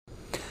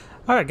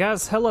Alright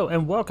guys, hello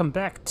and welcome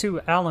back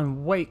to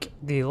Alan Wake.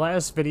 The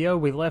last video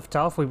we left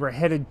off, we were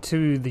headed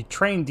to the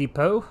train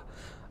depot.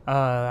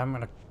 I'm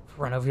gonna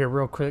run over here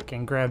real quick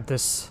and grab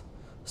this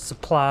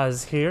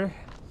supplies here.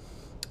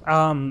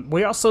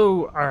 We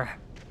also are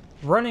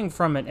running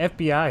from an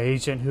FBI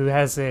agent who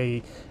has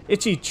a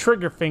itchy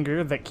trigger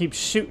finger that keeps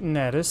shooting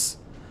at us.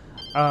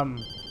 Okay,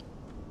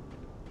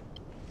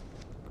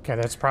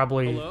 that's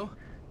probably... Hello?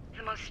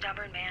 The most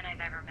stubborn man I've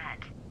ever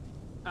met.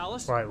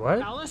 Alice? Wait, what?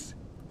 Alice?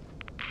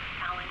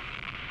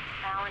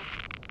 Alan,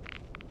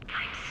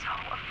 I'm so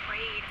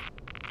afraid.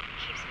 It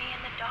keeps me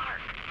in the dark.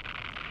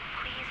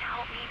 Please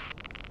help me.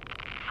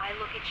 I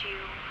look at you,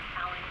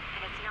 Alan,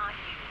 and it's not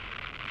you.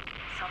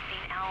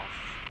 Something else.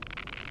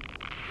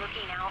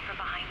 Looking out from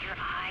behind your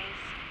eyes.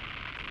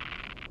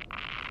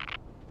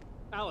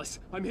 Alice,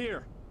 I'm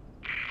here.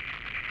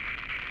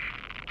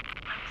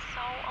 I'm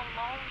so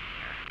alone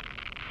here.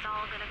 It's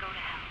all gonna go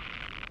to hell.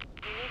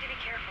 You need to be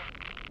careful.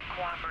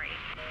 Cooperate.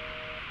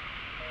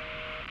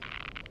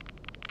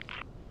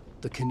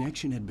 The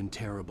connection had been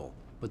terrible,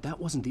 but that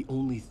wasn't the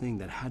only thing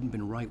that hadn't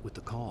been right with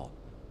the call.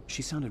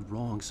 She sounded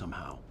wrong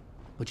somehow,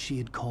 but she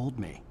had called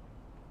me.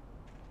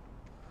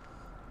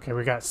 Okay,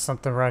 we got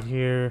something right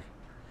here.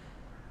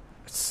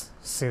 Let's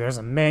see, there's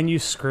a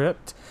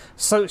manuscript.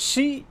 So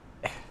she...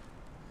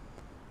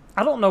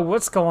 I don't know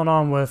what's going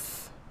on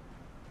with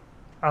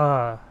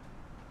Alice.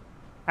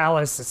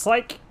 It's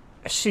like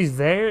she's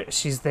there,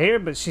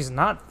 but she's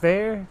not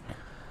there.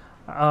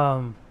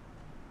 I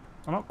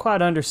don't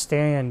quite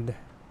understand.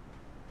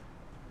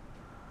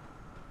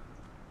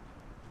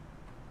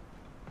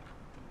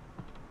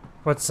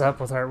 What's up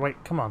with her?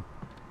 Wait, come on.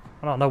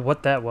 I don't know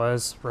what that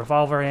was.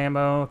 Revolver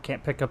ammo.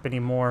 Can't pick up any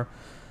more.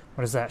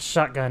 What is that?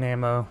 Shotgun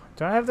ammo.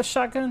 Do I have the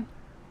shotgun?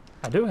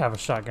 I do have a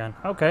shotgun.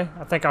 Okay.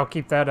 I think I'll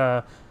keep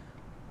that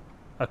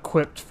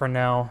equipped for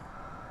now.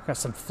 Got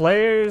some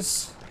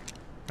flares.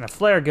 And a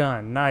flare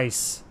gun.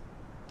 Nice.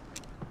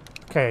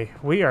 Okay.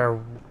 We are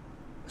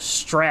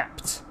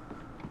strapped.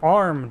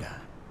 Armed.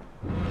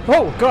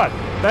 Oh, God.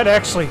 That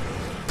actually...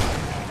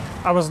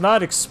 I was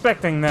not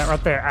expecting that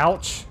right there.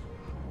 Ouch.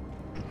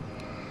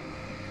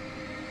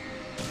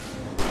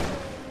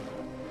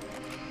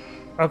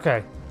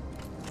 Okay.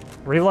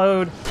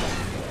 Reload.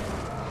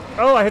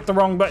 Oh, I hit the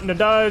wrong button to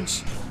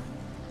dodge.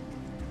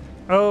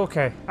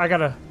 Okay, I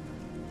gotta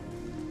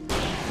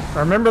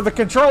remember the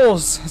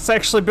controls. It's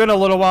actually been a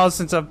little while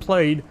since I've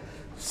played.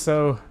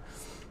 So...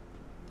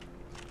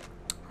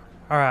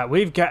 Alright,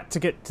 we've got to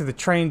get to the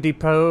train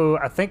depot.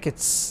 I think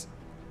it's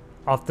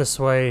off this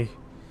way.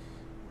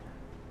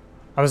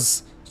 I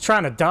was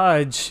trying to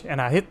dodge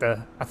and I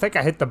think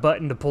I hit the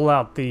button to pull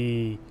out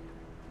the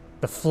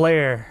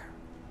flare.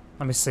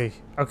 Let me see.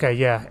 Okay,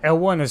 yeah.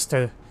 L1 is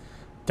to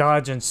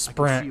dodge and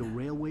sprint. I can see a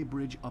railway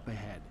bridge up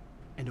ahead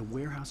and a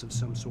warehouse of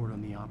some sort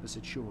on the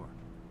opposite shore.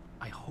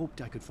 I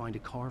hoped I could find a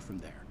car from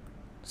there.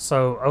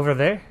 So, over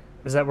there?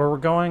 Is that where we're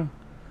going?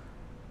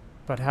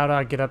 But how do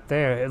I get up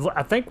there?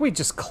 I think we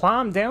just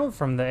climbed down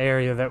from the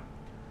area that...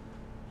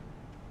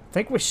 I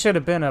think we should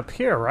have been up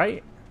here,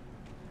 right?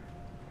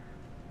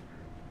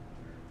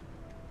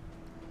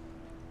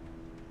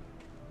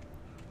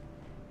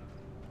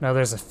 No,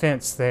 there's a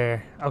fence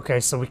there. Okay,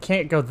 so we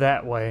can't go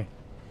that way.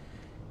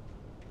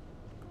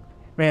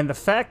 Man, the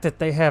fact that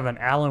they have an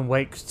Alan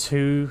Wake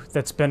 2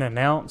 that's been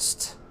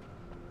announced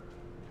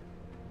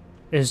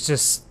is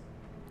just...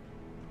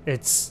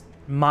 It's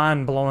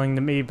mind-blowing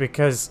to me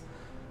because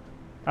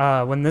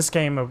when this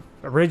game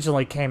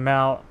originally came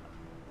out,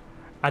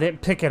 I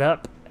didn't pick it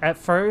up at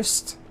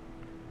first.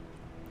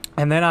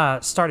 And then I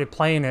started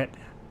playing it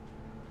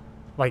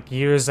like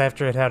years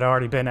after it had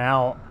already been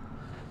out.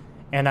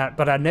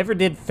 But I never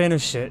did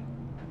finish it,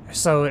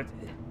 so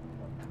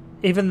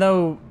even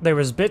though there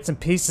was bits and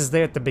pieces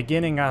there at the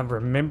beginning I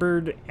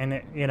remembered, and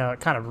it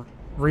kind of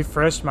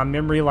refreshed my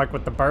memory, like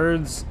with the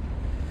birds.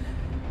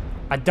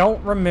 I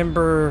don't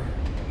remember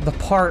the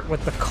part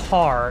with the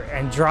car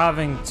and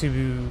driving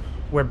to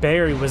where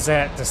Barry was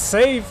at to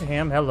save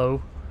him.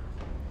 Hello.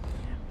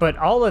 But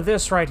all of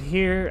this right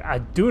here, I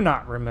do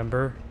not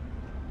remember.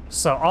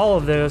 So all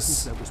of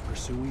this... The that was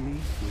pursuing me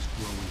was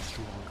growing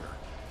stronger.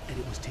 And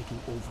it was taking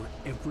over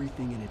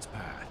everything in its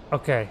path.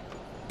 Okay.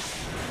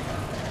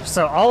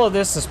 So all of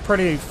this is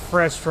pretty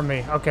fresh for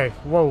me. Okay,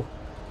 whoa.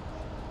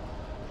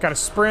 Gotta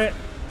sprint.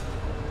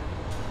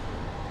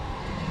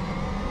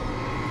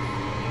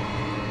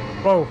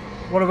 Whoa,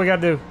 what do we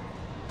gotta do?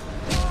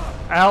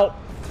 Out.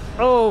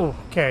 Oh,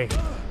 okay.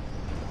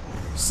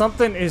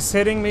 Something is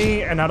hitting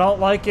me and I don't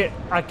like it.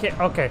 I can't,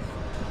 okay.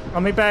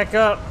 Let me back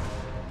up.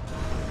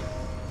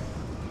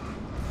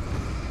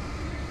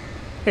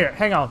 Here,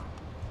 hang on.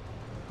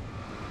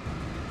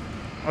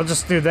 I'll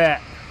just do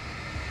that.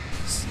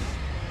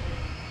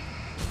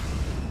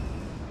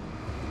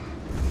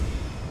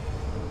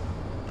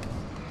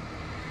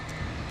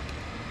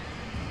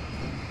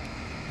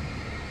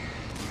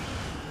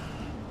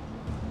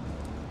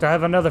 Do I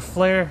have another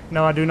flare?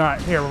 No, I do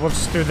not. Here, we'll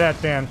just do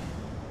that then.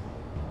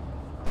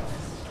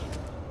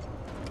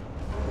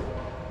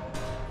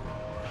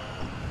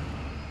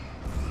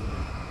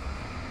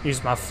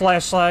 Use my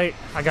flashlight.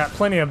 I got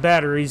plenty of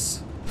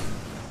batteries.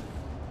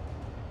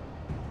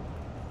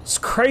 It's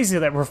crazy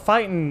that we're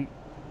fighting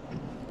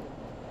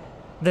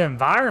the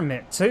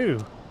environment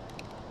too.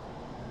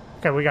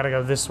 Okay, we gotta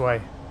go this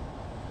way.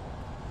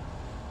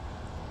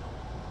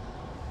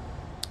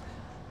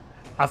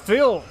 I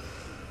feel...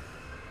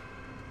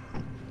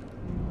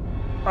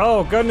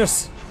 Oh,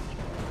 goodness.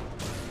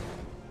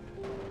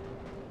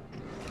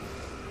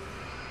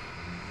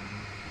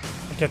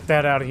 Get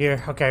that out of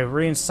here. Okay,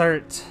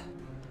 reinsert.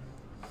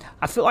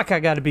 I feel like I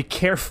gotta be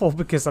careful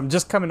because I'm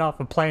just coming off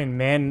of playing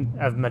Man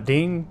of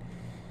Medine.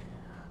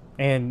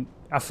 And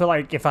I feel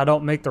like if I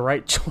don't make the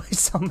right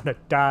choice, I'm gonna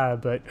die,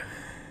 but...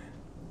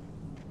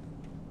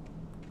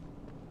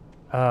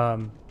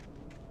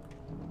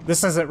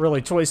 this isn't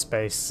really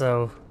choice-based,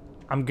 so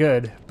I'm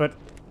good. But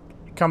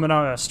coming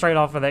on straight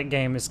off of that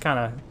game is kind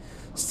of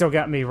still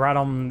got me right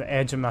on the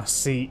edge of my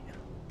seat.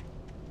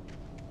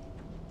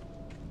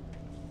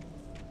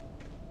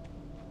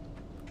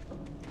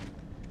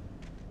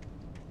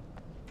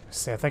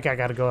 See, I think I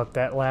gotta go up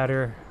that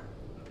ladder.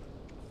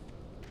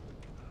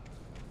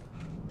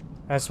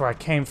 That's where I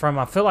came from.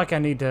 I feel like I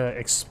need to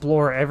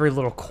explore every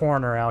little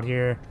corner out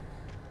here.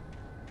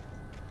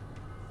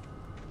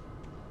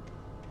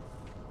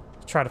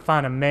 Try to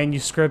find a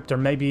manuscript or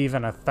maybe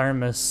even a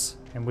thermos,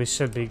 and we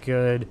should be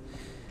good.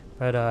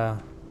 But,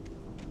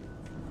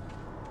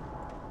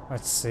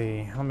 let's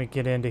see. Let me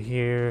get into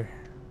here.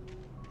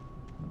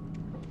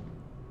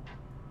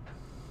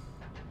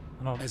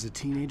 As a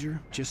teenager,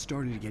 just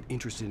starting to get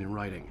interested in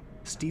writing,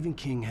 Stephen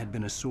King had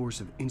been a source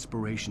of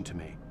inspiration to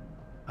me.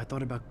 I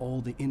thought about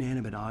all the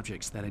inanimate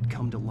objects that had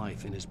come to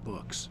life in his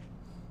books.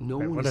 No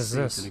one is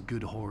safe in a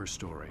good horror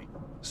story.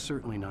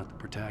 Certainly not the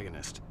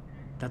protagonist.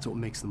 That's what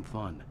makes them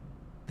fun.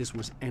 This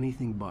was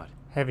anything but.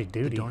 Heavy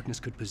duty. The darkness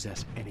could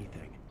possess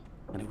anything,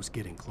 and it was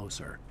getting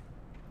closer.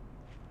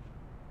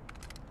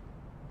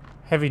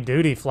 Heavy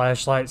duty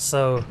flashlight,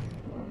 so...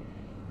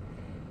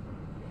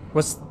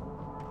 What's...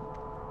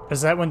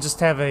 Does that one just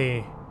have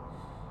a...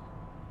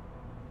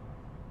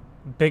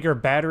 bigger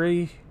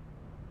battery?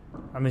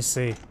 Let me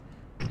see.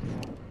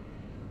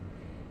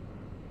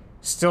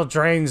 Still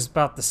drains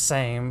about the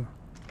same,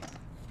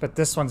 but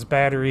this one's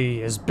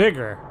battery is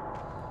bigger.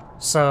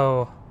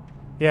 So,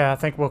 yeah, I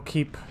think we'll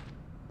keep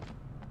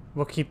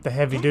the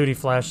heavy-duty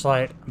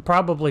flashlight. I'm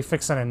probably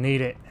fixing to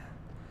need it.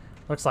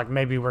 Looks like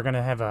maybe we're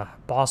gonna have a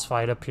boss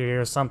fight up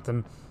here or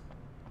something.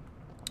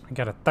 I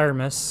got a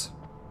thermos.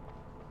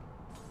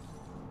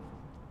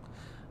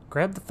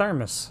 Grab the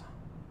thermos.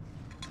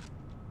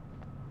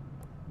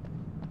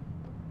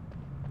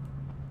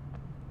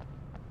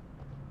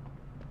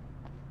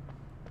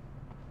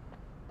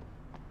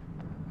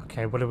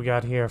 Okay, what do we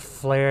got here?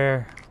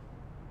 Flare.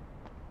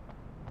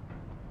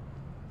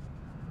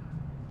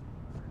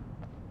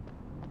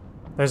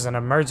 There's an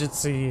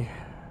emergency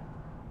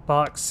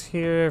box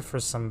here for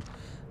some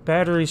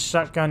batteries,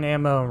 shotgun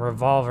ammo, and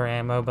revolver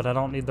ammo, but I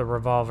don't need the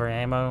revolver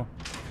ammo.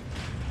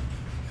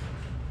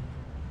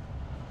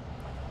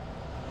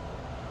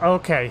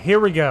 Okay, here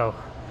we go.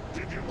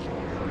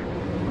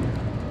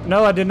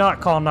 No, I did not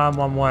call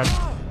 911.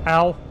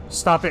 Ow,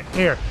 stop it.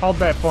 Here, hold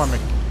that for me.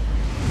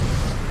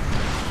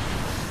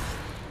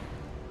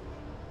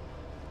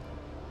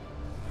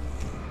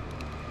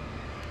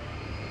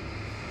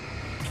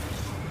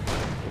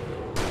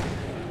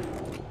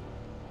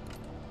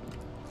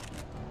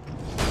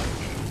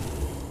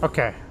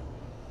 Okay.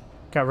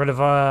 Got rid of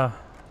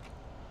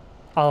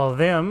all of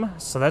them,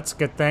 so that's a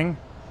good thing.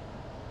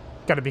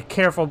 Gotta be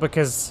careful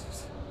because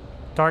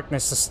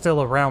darkness is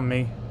still around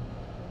me.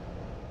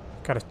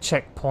 Got a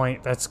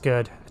checkpoint, that's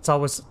good. It's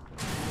always...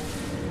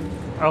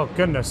 Oh,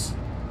 goodness.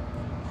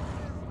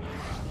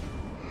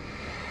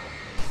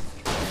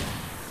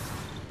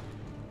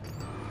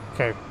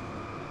 Okay.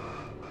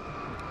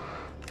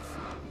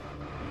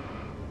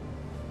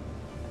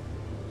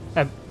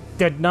 I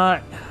did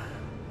not...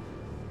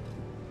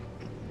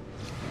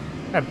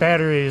 That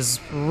battery is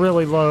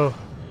really low.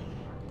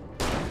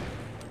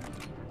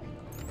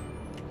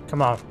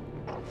 Come on.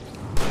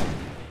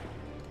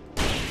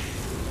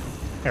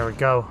 There we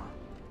go.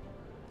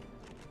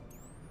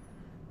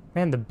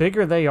 Man, the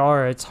bigger they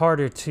are, it's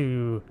harder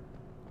to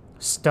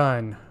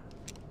stun.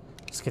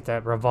 Let's get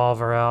that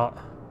revolver out.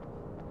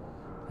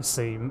 Let's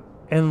see.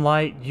 In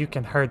light, you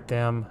can hurt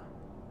them.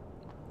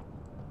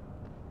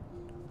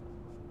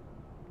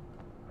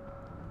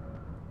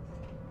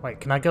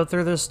 Wait, can I go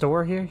through this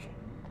door here?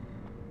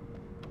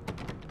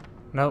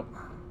 Nope.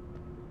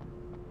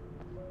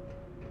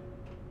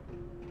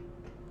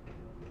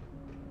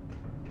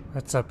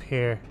 What's up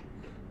here?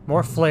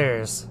 More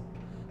flares.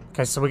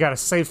 Okay, so we got a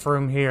safe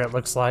room here, it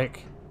looks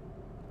like.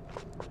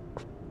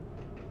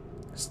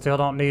 Still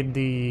don't need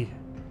the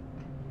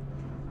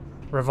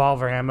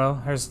revolver ammo.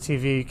 There's the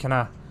TV. Can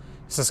I...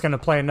 Is this gonna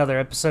play another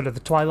episode of The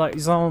Twilight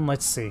Zone?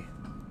 Let's see.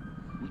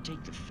 We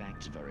take the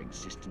facts of our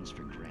existence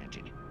for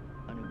granted,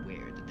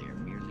 unaware that they are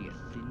merely a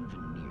thin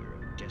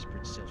veneer of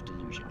desperate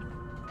self-delusion,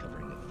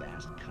 covering a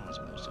vast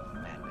cosmos of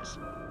madness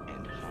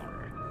and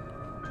horror.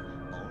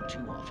 All too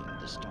often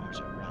the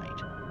stars are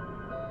right.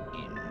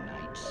 In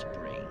Night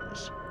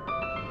Springs.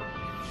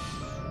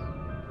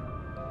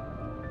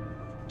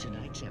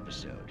 Tonight's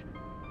episode,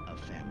 a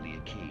family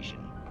occasion.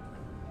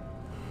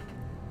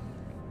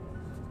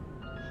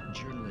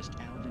 Journalist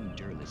Alvin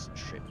Derleth's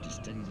trip to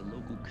study the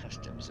local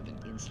customs of an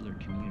insular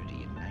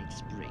community in Night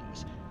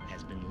Springs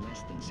has been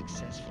less than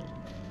successful.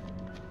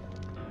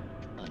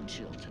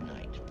 Until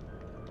tonight.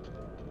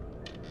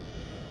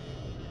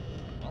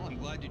 Well, I'm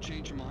glad you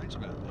changed your minds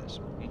about this.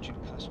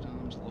 Ancient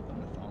customs, local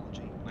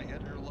mythology. My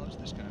editor loves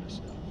this kind of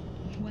stuff.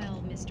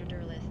 Well, Mr.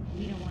 Derleth,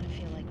 we don't want to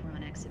feel like we're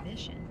on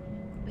exhibition,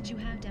 but you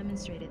have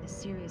demonstrated the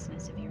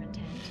seriousness of your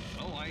intent.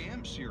 Oh, I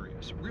am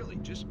serious. Really,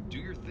 just do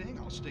your thing.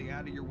 I'll stay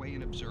out of your way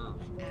and observe.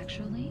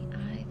 Actually,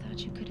 I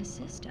thought you could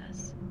assist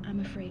us. I'm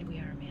afraid we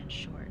are a man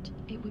short.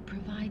 It would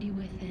provide you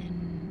with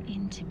an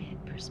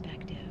intimate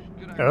perspective.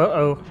 Good idea.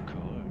 Uh-oh. Of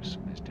course,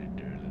 Mr.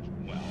 Derleth.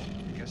 Well,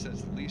 I guess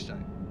that's the least I...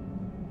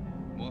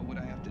 What would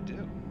I have to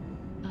do?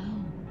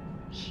 Oh,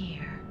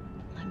 here.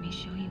 Let me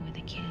show you with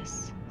a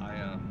kiss.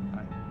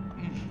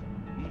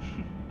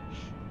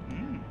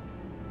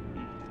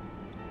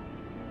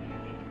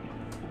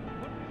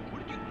 What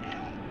did you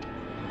have?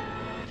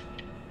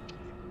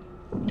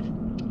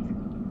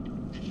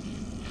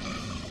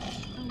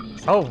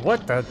 Oh,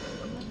 what the?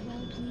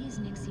 Well please,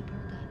 Nixie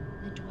Perka,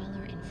 the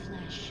dweller in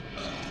flesh.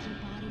 Your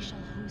body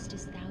shall host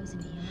his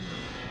 1,000 young,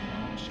 and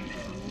all shall be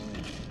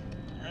glory.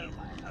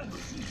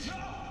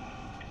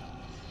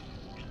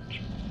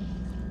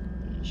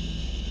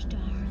 Shh,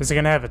 darling. Is he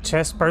gonna have a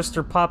chest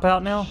burster pop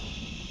out now?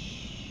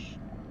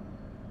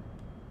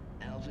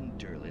 Alvin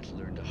Derleth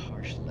learned a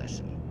harsh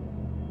lesson.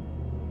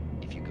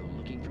 If you go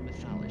looking for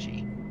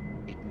mythology,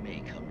 it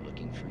may come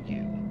looking for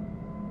you.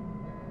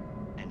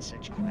 And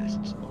such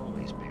quests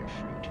always bear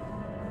fruit.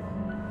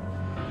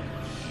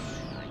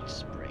 Night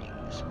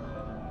Springs.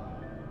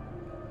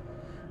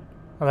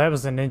 Well, that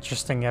was an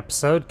interesting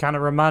episode. Kind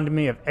of reminded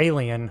me of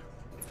Alien.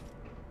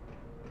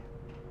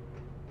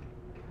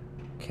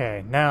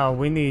 Okay, now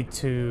we need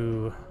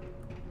to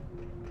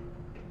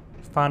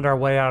find our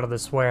way out of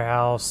this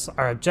warehouse.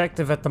 Our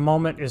objective at the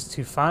moment is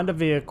to find a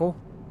vehicle.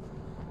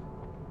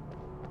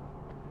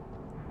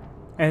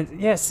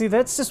 And yeah, see,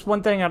 that's just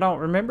one thing I don't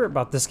remember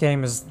about this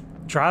game is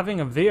driving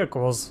of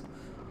vehicles.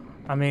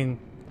 I mean,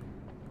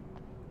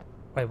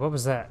 wait, what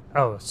was that?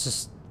 Oh, it's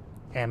just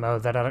ammo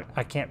that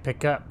I can't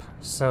pick up.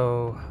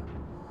 So,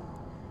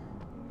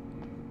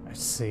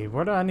 let's see,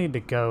 where do I need to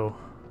go?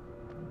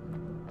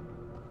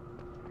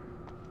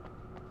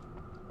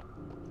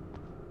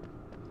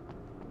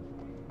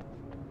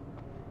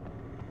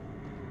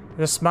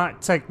 This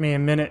might take me a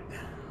minute,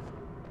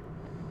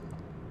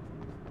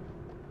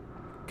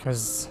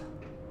 because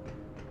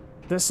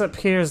this up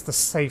here is the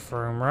safe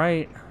room,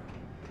 right?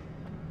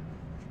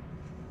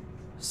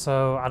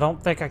 So I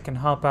don't think I can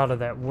hop out of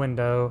that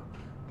window.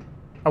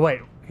 Oh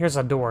wait, here's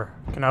a door.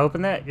 Can I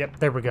open that? Yep,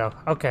 there we go.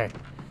 Okay.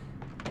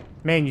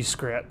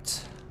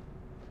 Manuscript.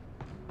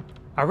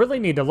 I really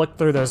need to look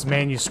through those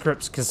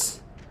manuscripts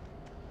because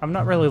I've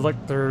not really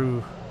looked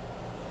through.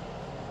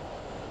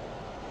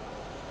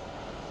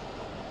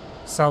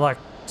 Sound like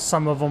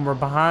some of them were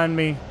behind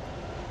me.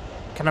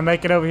 Can I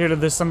make it over here to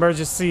this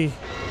emergency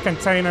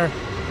container?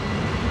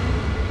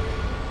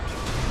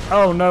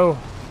 Oh no.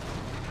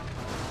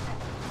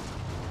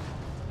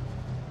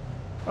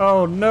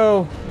 Oh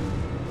no.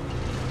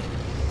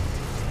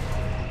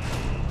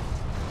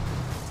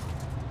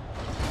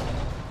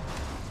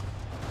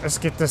 Let's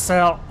get this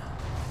out.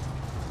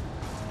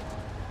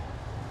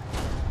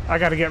 I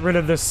gotta get rid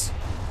of this.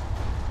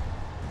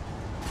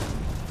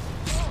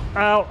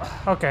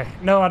 Ow. Okay.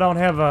 No, I don't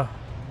have a...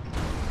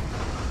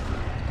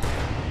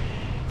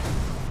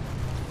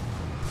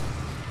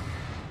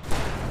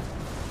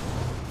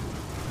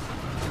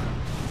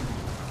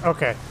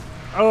 Okay.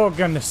 Oh,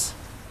 goodness.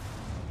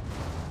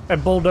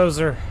 That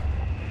bulldozer.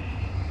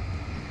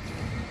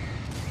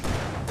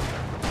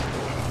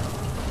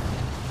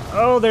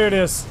 Oh, there it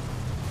is.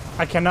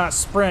 I cannot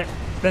sprint.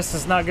 This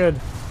is not good.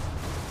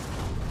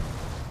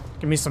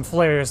 Give me some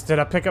flares. Did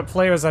I pick up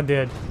flares? I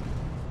did.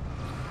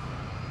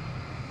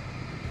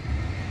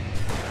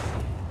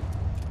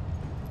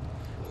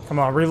 Come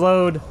on,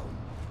 reload.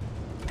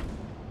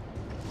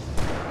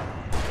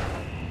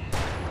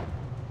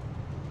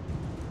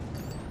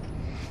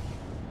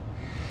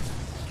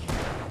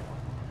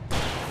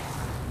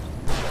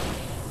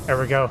 There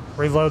we go.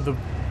 Reload the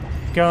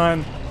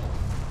gun.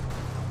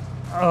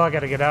 Oh, I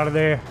gotta get out of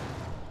there.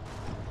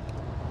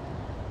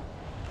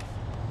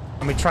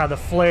 Let me try the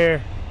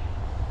flare.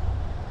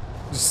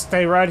 Just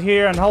stay right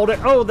here and hold it.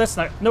 Oh, that's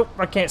not... Nope,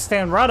 I can't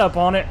stand right up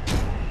on it.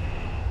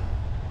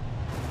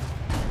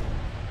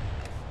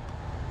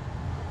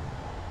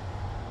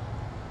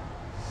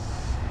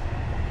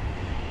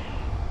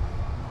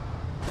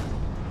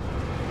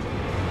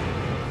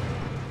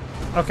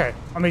 Okay,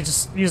 let me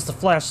just use the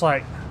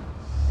flashlight.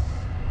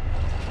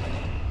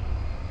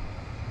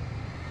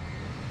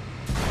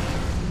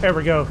 There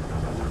we go.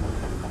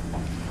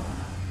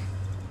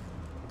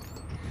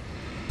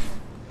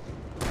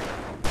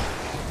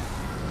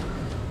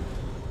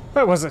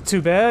 That wasn't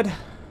too bad.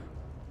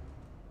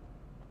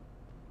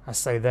 I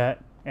say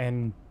that,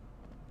 and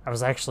I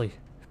was actually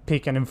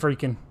peeking and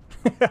freaking.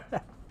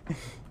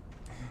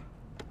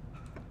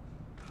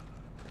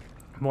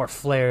 More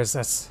flares.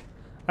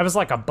 That was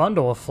like a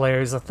bundle of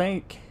flares, I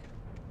think.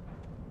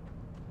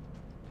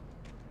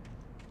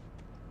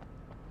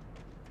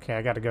 Okay,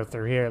 I gotta go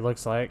through here, it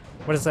looks like.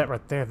 What is that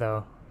right there,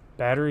 though?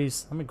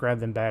 Batteries? Let me grab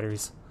them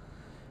batteries.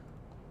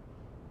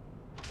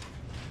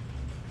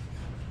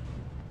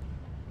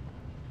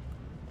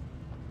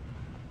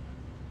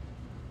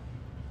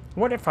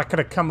 What if I could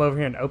have come over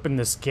here and opened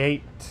this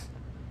gate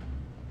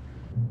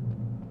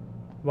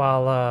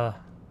while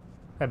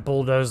that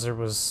bulldozer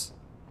was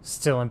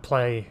still in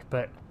play,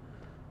 but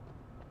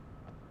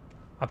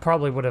I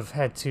probably would have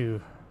had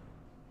to.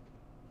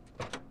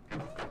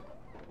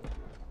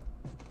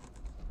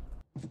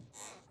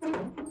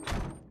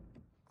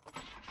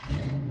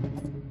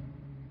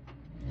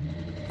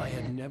 I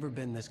had never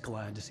been this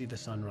glad to see the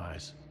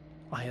sunrise.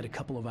 I had a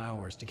couple of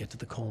hours to get to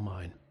the coal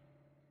mine.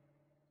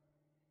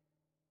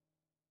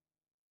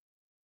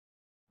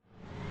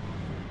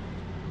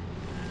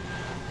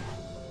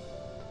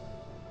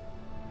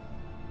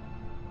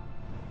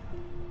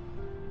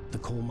 The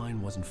coal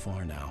mine wasn't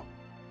far now.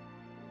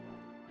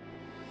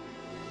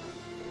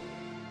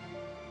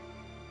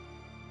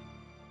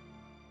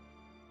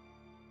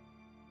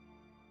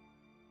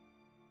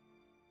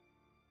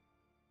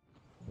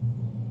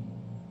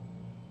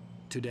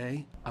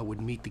 Today, I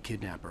would meet the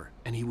kidnapper,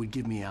 and he would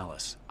give me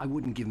Alice. I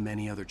wouldn't give him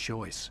any other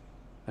choice.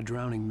 A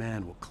drowning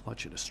man will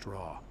clutch at a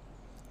straw.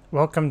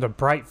 Welcome to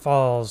Bright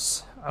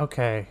Falls.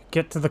 Okay,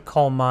 get to the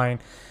coal mine.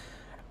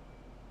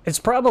 It's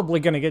probably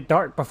gonna get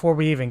dark before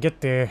we even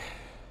get there.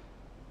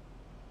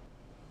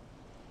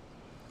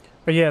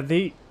 But yeah,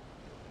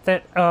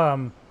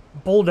 that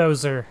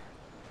bulldozer.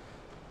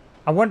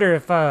 I wonder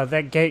if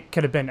that gate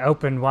could have been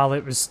opened while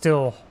it was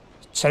still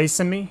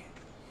chasing me.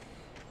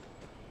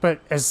 But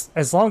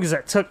as long as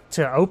it took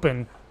to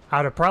open,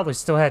 I'd have probably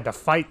still had to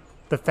fight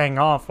the thing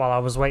off while I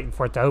was waiting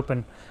for it to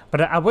open.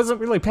 But I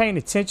wasn't really paying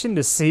attention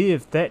to see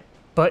if that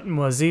button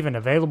was even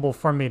available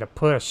for me to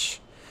push.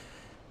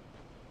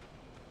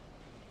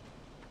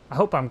 I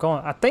hope I'm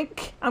going. I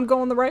think I'm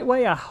going the right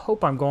way. I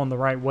hope I'm going the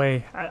right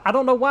way. I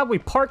don't know why we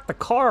parked the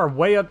car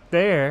way up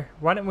there.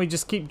 Why didn't we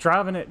just keep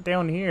driving it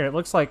down here? It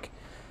looks like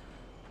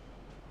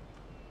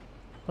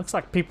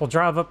people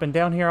drive up and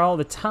down here all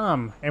the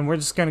time, and we're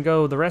just gonna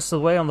go the rest of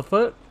the way on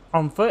foot.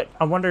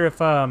 I wonder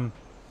if it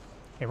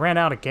ran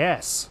out of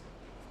gas.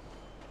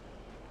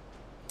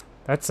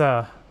 That's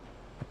a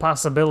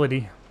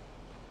possibility.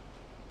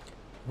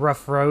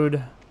 Rough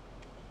road.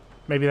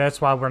 Maybe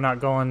that's why we're not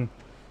going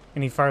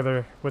any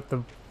further with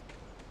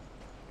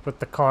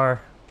the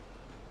car.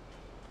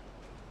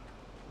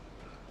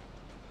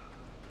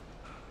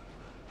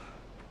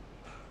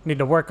 Need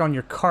to work on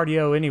your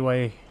cardio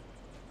anyway,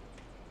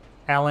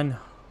 Alan.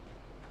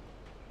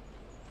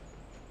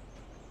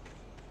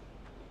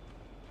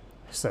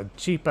 There's a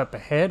Jeep up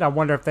ahead. I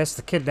wonder if that's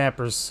the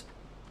kidnapper's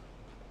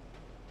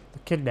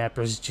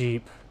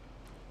Jeep.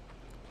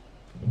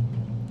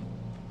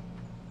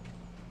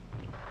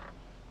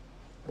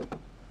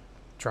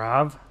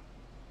 Drive.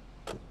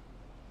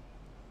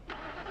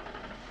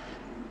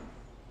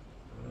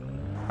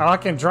 Oh, I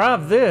can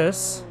drive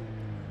this.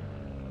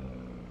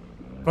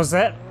 Was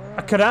that...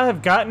 Could I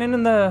have gotten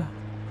into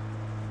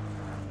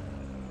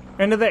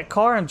that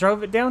car and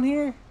drove it down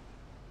here?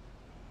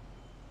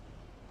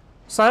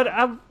 So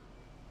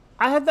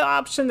I had the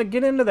option to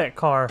get into that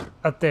car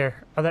up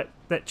there. Or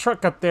that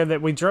truck up there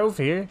that we drove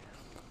here.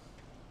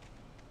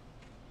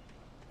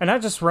 And I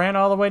just ran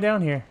all the way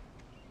down here.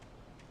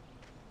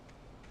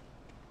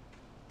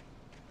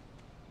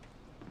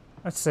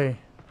 Let's see.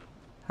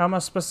 How am I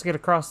supposed to get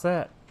across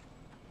that?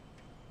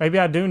 Maybe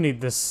I do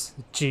need this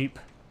Jeep.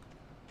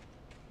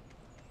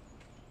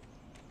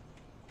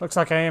 Looks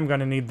like I am going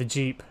to need the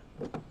Jeep.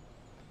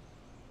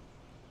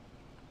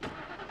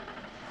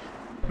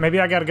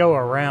 Maybe I got to go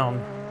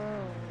around.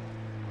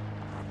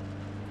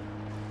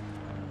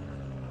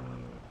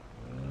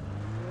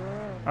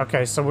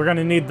 Okay, so we're going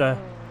to need the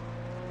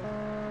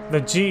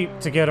Jeep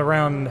to get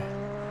around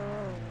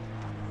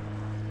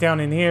down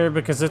in here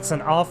because it's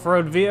an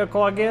off-road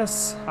vehicle, I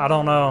guess? I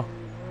don't know.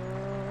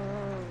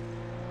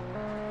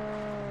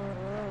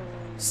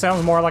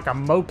 Sounds more like a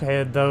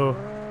moped, though.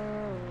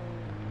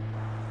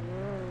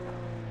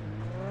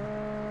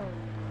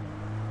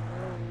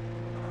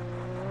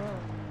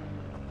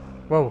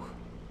 Whoa.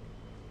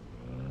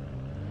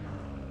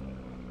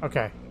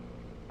 Okay.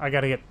 I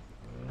gotta get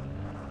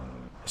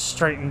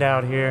straightened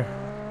out here.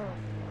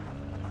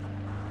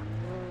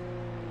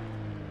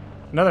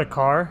 Another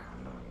car.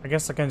 I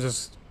guess I can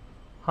just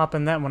hop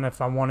in that one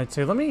if I wanted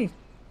to. Let me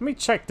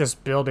check this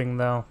building,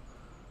 though.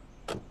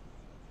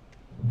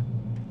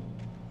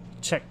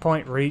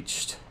 Checkpoint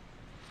reached.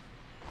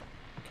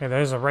 Okay,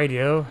 there's a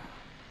radio.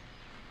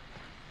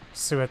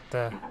 Let's see what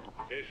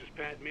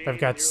they've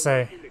got to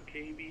say.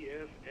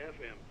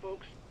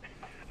 Folks,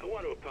 I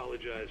want to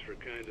apologize for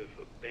kind of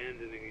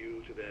abandoning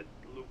you to that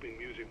looping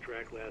music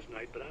track last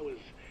night, but I was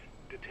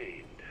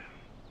detained.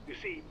 You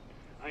see,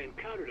 I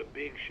encountered a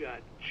big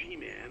shot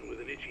G-man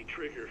with an itchy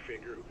trigger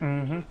finger who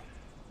could use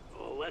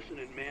a lesson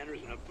in manners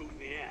and a boot in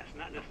the ass.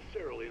 Not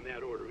necessarily in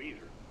that order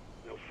either.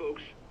 Now,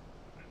 folks,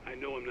 I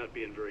know I'm not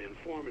being very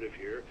informative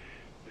here,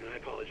 and I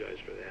apologize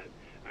for that.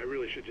 I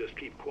really should just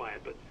keep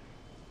quiet, but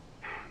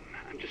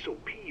I'm just so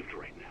peeved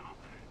right now,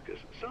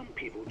 because some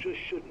people just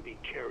shouldn't be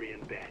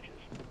carrying badges.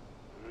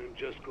 I'm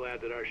just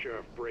glad that our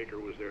Sheriff Breaker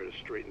was there to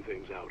straighten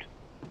things out.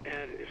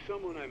 And if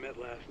someone I met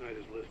last night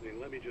is listening,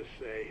 let me just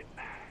say,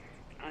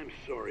 I'm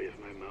sorry if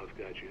my mouth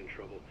got you in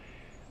trouble.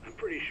 I'm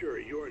pretty sure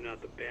you're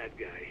not the bad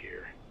guy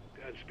here.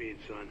 Godspeed,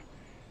 son.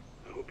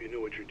 I hope you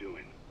know what you're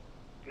doing.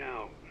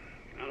 Now,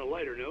 on a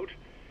lighter note,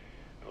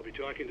 I'll be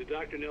talking to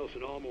Dr.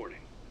 Nelson all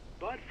morning.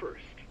 But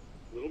first,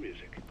 a little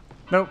music.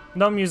 Nope,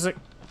 no music.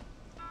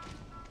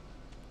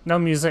 No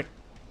music.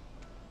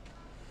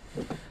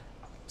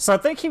 So I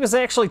think he was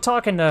actually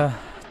talking to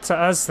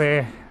us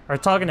there, or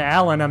talking to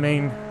Alan. I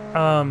mean,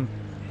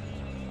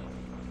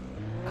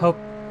 hope,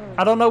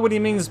 I don't know what he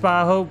means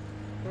by hope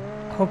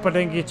I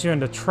didn't get you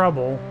into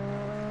trouble.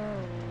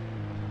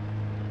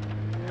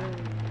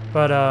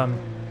 But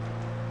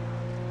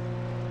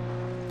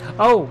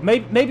oh,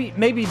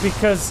 maybe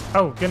because,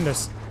 oh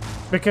goodness,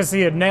 because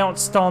he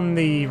announced on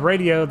the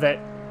radio that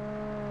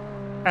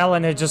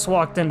Alan had just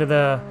walked into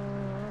the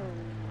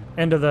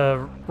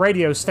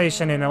radio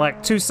station, and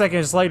like 2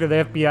 seconds later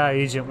the FBI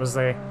agent was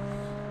there.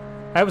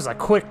 That was a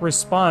quick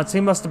response.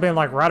 He must have been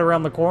like right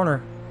around the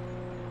corner.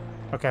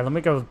 Okay, let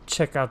me go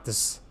check out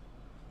this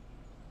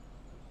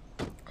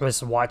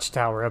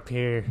watchtower up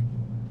here.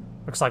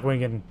 Looks like we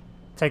can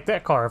take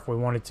that car if we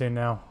wanted to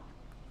now.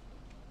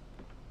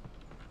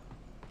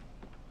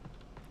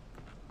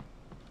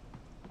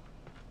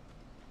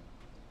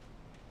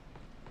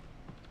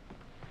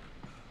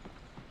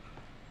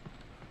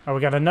 Oh, we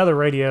got another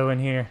radio in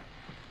here.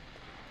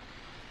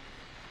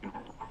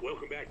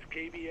 Welcome back to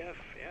KBF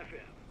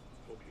FM.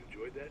 Hope you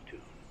enjoyed that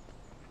tune.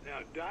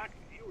 Now, Doc,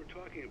 you were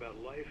talking about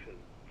life and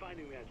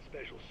finding that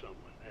special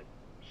someone, that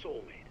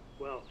soulmate.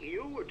 Well,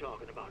 you were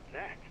talking about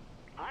that.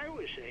 I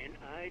was saying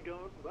I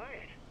don't buy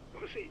it.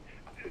 Well, see,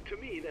 to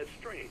me that's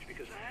strange,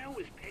 because I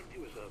always pegged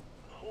you as a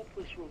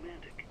hopeless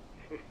romantic.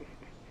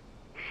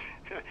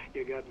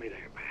 You got me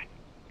there, Pat.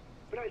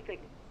 But I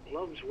think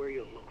love's where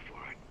you look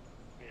for it.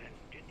 And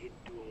you need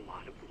to do a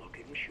lot of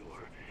looking,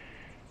 sure.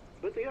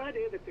 But the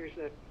idea that there's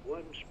that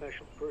one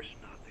special person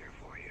out there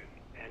for you,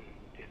 and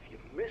if you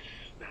miss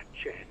that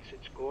chance,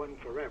 it's gone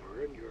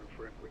forever and you're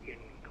forever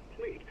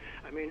incomplete.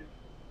 I mean,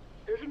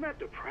 isn't that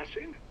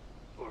depressing?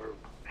 Or,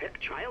 heck,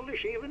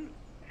 childish even?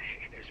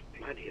 There's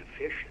plenty of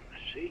fish in the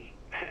sea.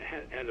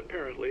 And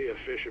apparently a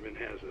fisherman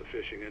has a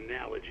fishing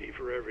analogy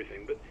for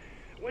everything, but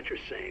what you're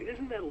saying,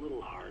 isn't that a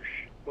little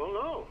harsh? Well,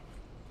 no.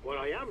 What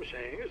I am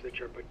saying is that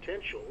your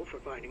potential for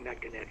finding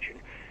that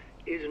connection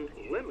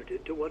isn't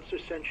limited to what's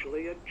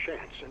essentially a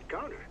chance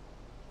encounter.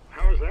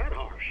 How is that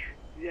harsh?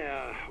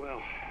 Yeah,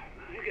 well,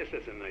 I guess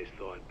that's a nice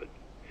thought, but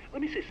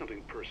let me say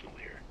something personal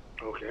here.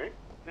 Okay.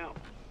 Now,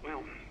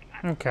 well,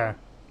 Okay. I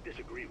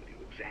disagree with you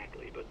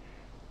exactly, but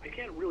I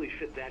can't really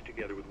fit that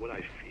together with what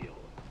I feel,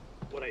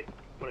 what I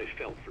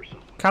felt for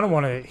someone. Kind of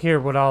want to hear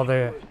what all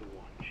they're She was the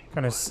one. She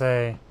gonna was.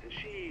 say. And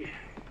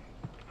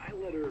I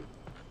let her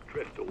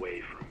drift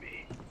away from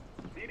me.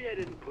 Maybe I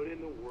didn't put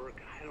in the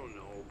work, I don't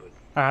know, but...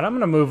 Alright, I'm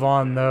gonna move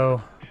on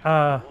though.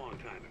 A long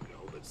time ago,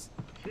 but since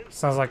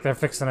Sounds like they're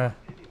fixing to...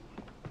 anyone,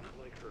 not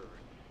like her.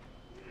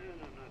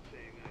 And I'm not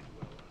saying I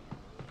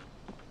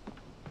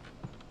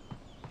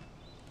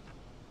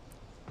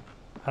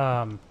dwell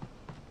on her.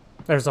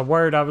 There's a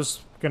word I was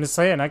gonna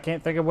say and I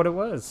can't think of what it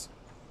was.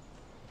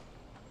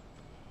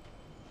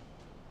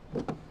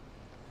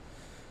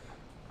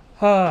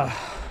 But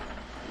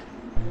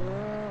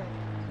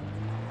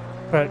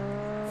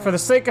for the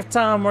sake of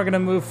time, we're gonna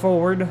move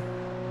forward.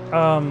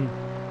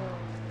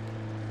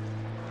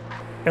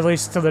 At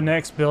least to the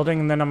next building,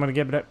 and then I'm gonna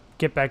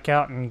get back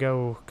out and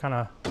go kind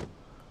of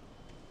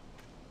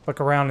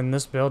look around in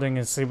this building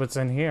and see what's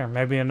in here.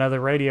 Maybe another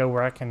radio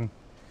where I can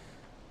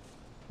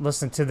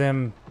listen to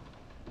them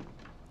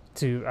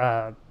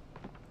to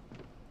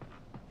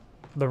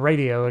the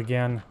radio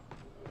again.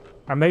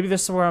 Or maybe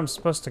this is where I'm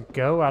supposed to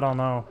go? I don't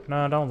know.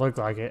 No, it don't look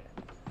like it.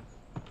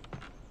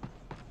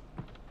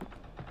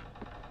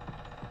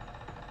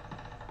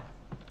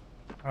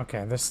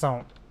 Okay, this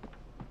don't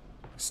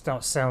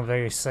sound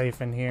very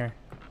safe in here.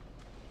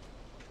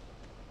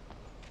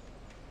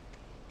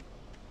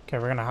 Okay,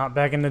 we're gonna hop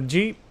back in the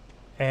Jeep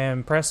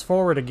and press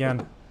forward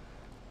again.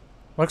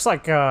 Looks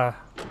like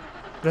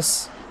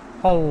this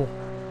whole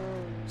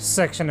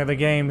section of the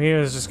game here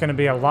is just gonna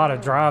be a lot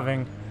of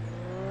driving.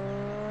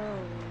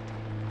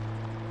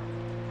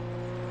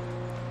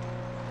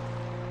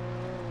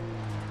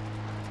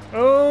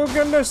 Oh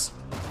goodness!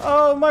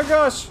 Oh my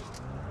gosh!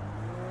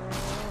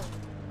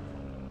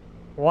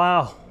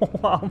 Wow,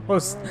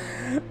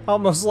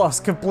 almost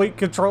lost complete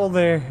control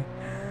there.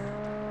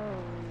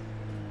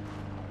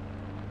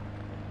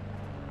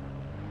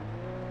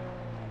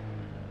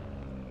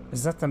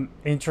 Is that the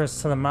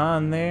entrance to the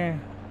mine there?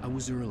 I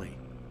was early.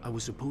 I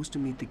was supposed to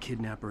meet the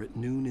kidnapper at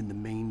noon in the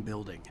main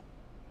building.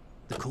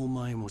 The coal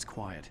mine was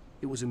quiet.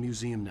 It was a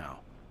museum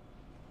now.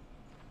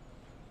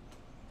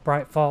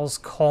 Bright Falls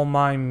Coal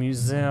Mine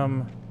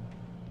Museum.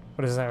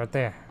 What is that right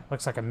there?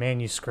 Looks like a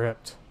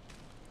manuscript.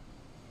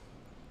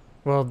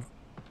 Well,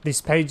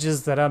 these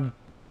pages that I'm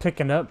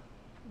picking up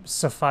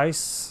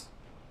suffice?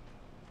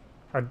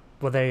 Or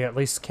will they at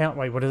least count?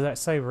 Wait, what does that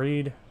say?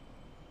 Read.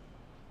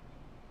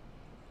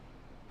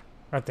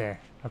 Right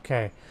there.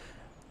 Okay.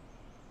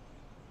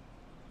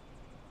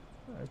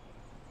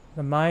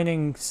 The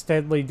mining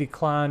steadily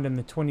declined in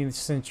the 20th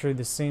century.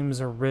 The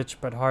seams are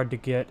rich but hard to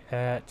get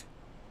at.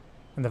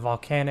 And the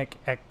volcanic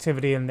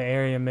activity in the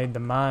area made the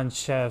mine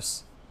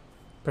shafts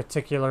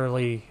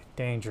particularly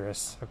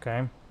dangerous.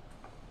 Okay.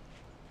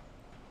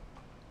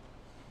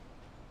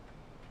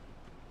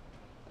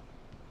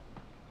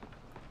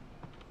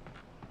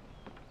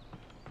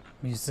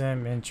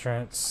 Museum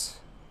entrance.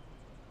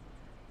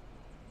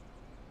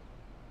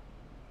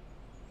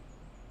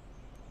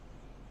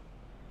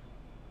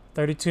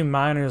 "32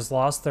 miners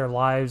lost their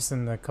lives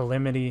in the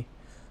calamity,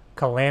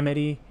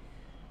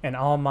 and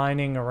all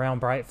mining around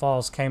Bright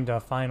Falls came to a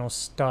final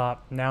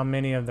stop. Now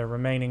many of the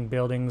remaining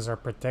buildings are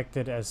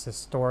protected as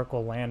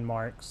historical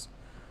landmarks."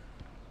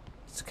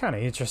 It's kind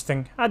of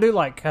interesting. I do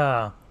like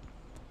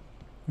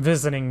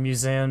visiting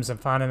museums and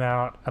finding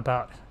out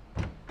about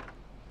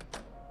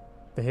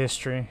the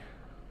history.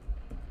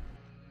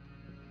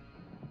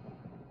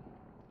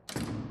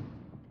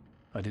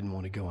 I didn't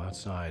want to go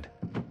outside.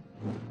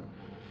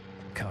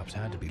 Cops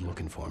had to be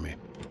looking for me.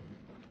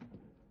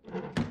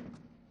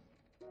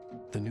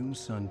 The noon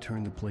sun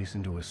turned the place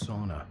into a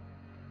sauna.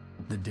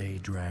 The day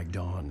dragged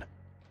on.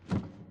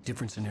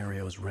 Different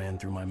scenarios ran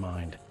through my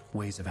mind.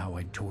 Ways of how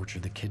I'd torture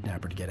the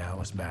kidnapper to get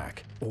Alice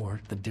back.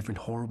 Or the different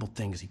horrible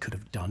things he could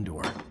have done to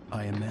her.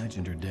 I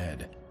imagined her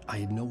dead. I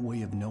had no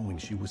way of knowing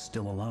she was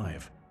still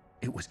alive.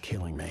 It was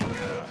killing me.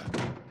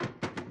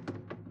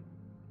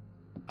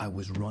 I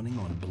was running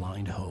on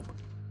blind hope.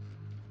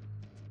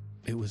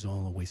 It was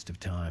all a waste of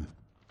time.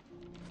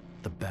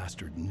 The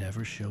bastard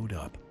never showed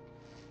up.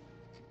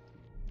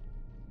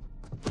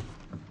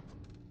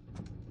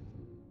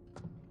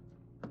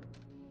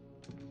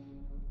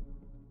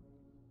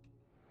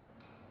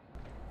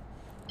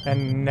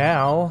 And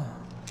now...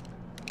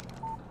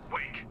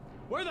 Wake!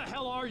 Where the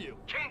hell are you?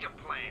 Change of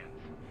plans.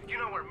 You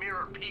know where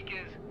Mirror Peak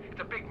is?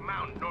 It's a big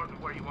mountain north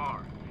of where you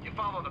are. You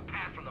follow the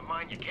path from the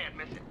mine, you can't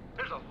miss it.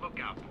 There's a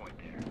lookout point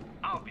there.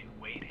 I'll be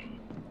waiting.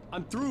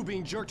 I'm through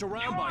being jerked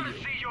around by You you. want to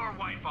see your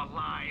wife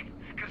alive?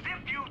 Because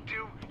if you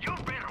do, you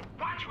better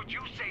watch what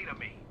you say to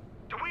me.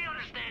 Do we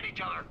understand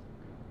each other?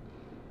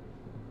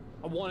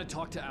 I want to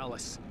talk to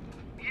Alice.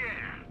 Yeah,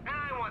 and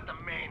I want the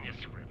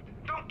manuscript.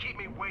 Don't keep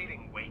me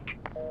waiting, Wake.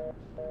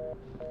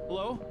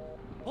 Hello?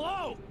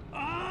 Hello?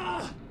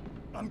 Ah!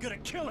 I'm gonna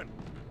kill him.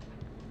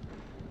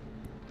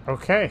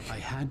 Okay. I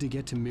had to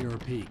get to Mirror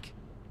Peak.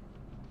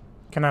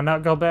 Can I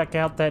not go back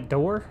out that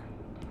door?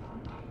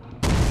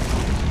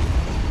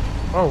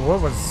 Oh,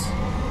 what was...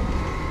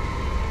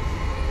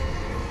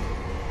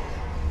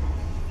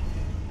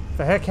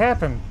 the heck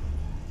happened?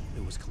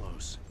 It was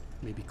close.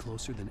 Maybe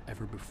closer than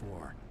ever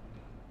before.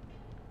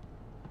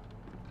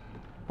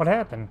 What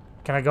happened?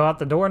 Can I go out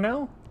the door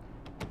now?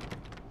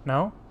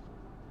 No?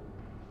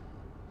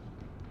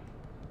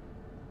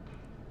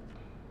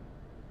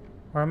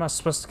 Where am I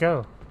supposed to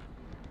go?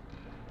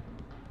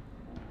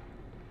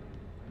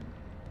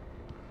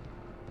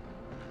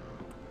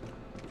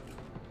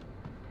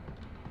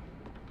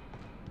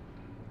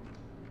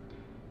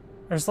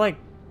 There's like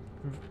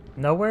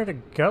nowhere to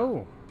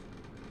go.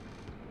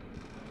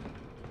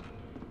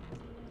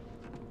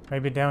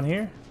 Maybe down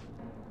here?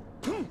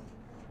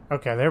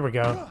 Okay, there we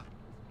go.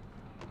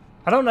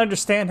 I don't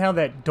understand how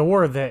that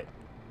door that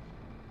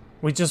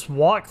we just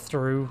walked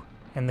through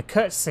in the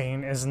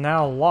cutscene is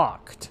now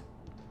locked.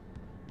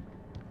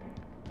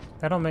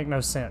 That don't make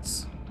no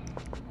sense.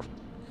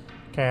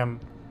 Okay, I'm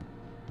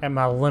at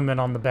my limit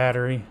on the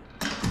battery.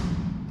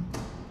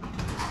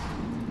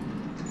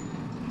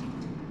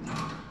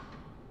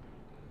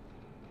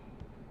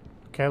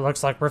 Okay,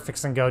 looks like we're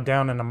fixing to go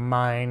down in a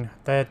mine.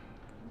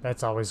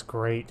 That's always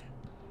great.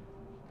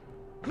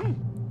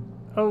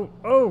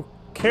 Oh,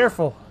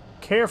 careful.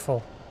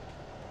 Careful.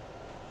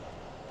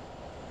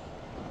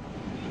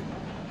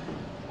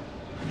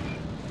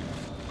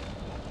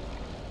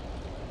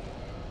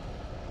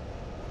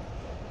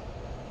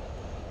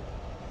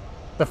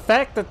 The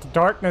fact that the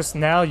darkness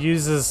now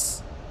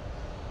uses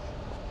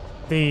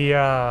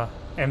the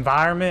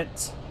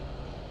environment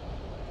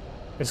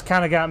has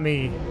kind of got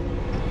me...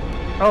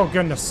 Oh,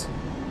 goodness.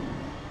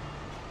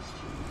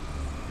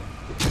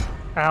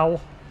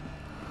 Ow.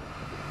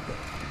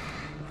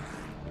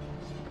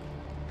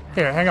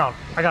 Here, hang on.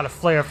 I got a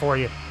flare for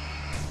you.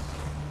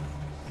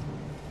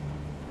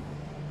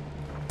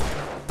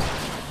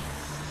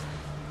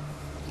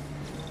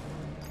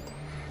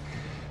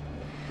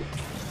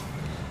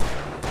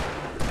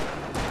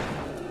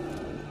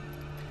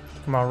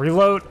 Come on,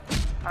 reload.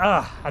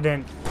 Ah, I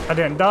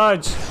didn't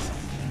dodge.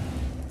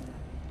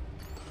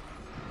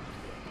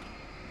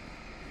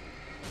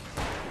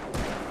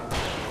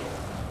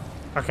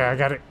 Okay, I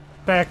got it.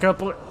 Back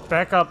up,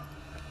 back up.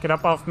 Get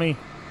up off me.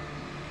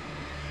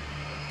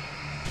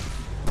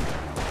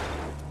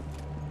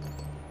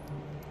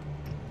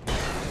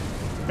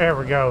 There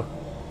we go.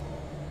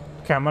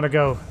 Okay, I'm gonna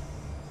go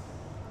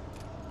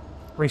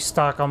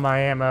restock on my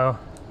ammo.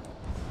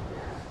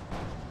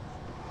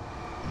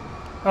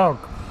 Oh,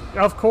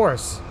 of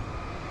course.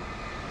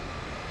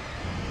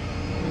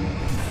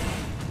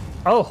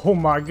 Oh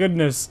my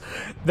goodness.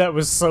 That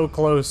was so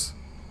close.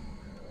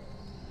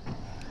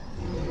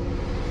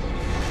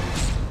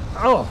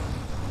 Oh.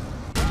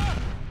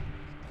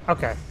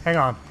 Okay, hang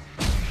on.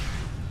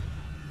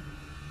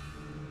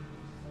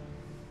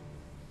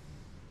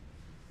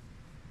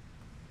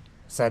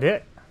 Is that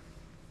it?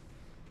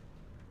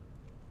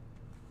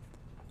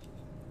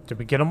 Did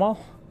we get them all?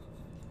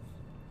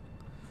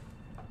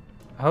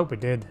 I hope we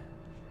did.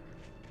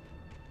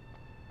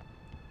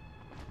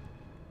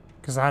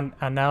 Because I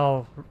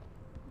now...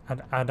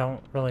 I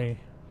don't really...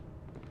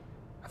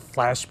 A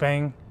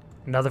flashbang?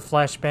 Another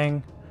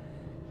flashbang?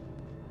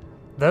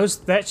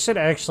 That should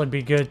actually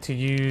be good to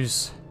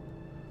use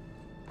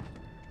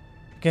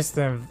against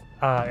the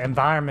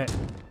environment.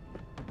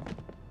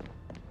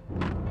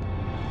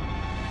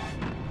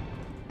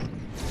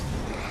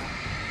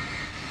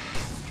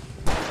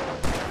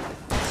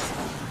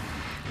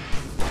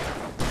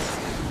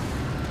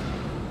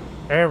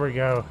 There we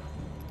go.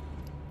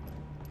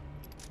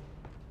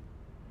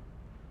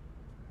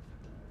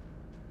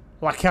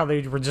 Like how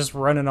they were just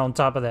running on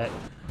top of that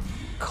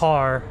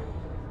car,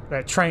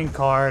 that train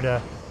car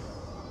to...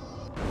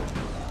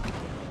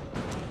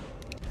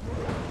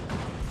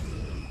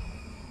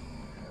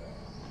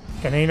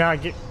 Can he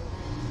not get...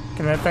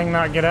 Can that thing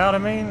not get out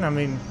of me? I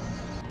mean...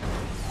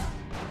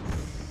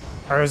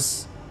 Or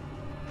is...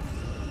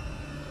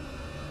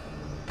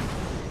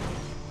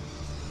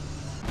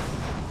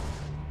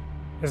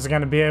 Is it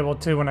gonna be able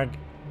to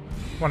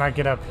when I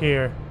get up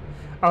here?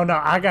 Oh no,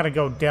 I gotta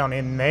go down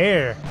in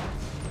there.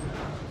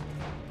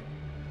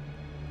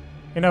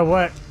 You know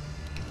what?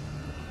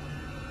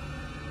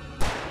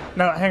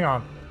 No, hang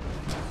on.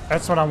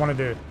 That's what I want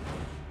to do.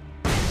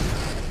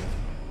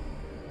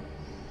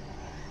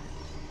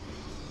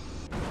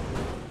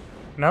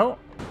 No?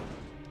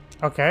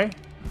 Okay.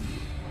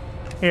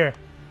 Here.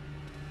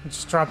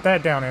 Just drop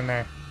that down in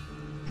there.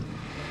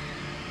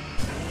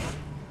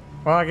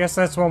 Well, I guess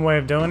that's one way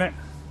of doing it.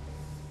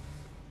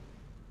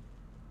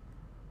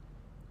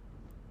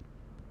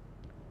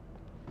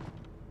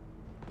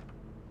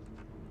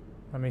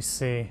 Let me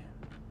see.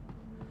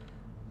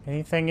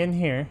 Anything in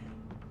here?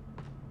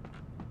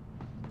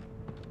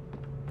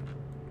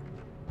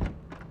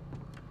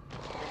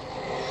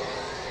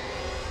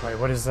 Wait,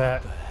 what is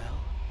that?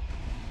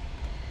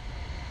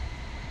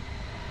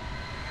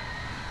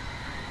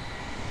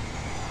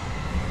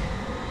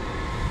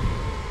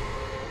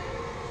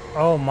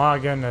 Oh my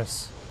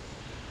goodness.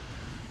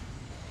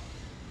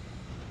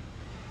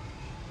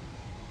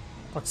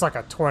 Looks like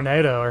a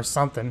tornado or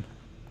something.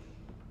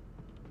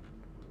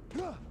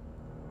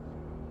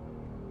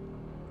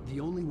 The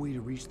only way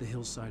to reach the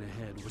hillside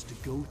ahead was to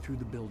go through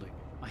the building.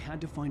 I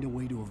had to find a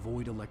way to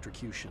avoid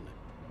electrocution.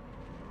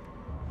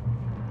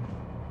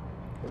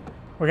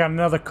 We got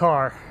another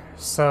car,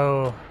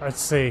 so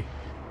let's see.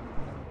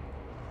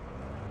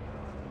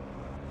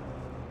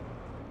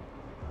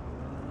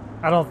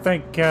 I don't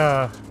think,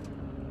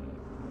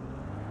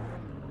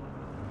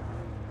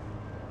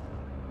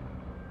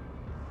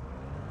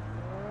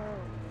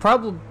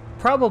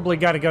 probably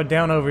got to go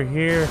down over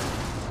here.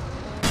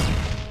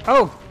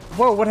 Oh,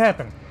 whoa, what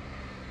happened?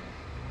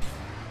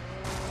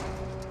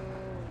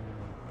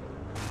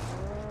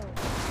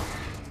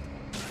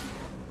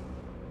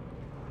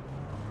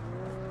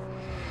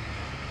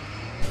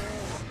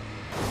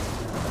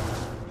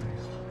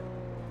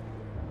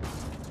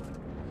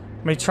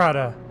 Let me try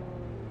to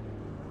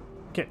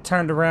get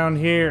turned around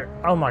here.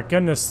 Oh my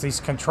goodness, these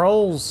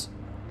controls.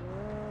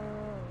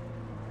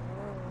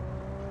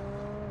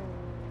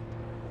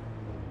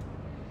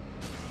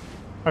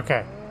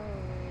 Okay.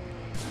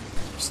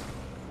 Just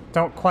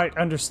don't quite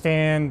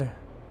understand.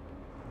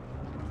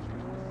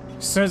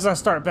 As soon as I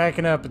start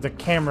backing up, the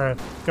camera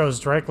goes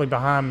directly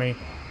behind me.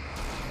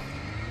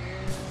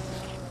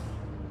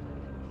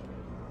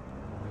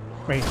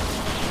 Wait.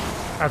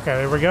 Okay,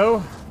 there we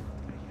go.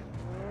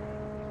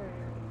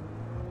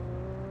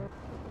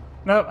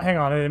 Nope, hang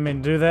on, I didn't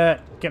mean to do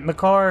that. Get in the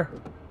car.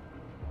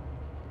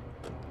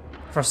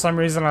 For some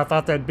reason, I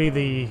thought that'd be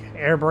the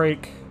air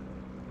brake.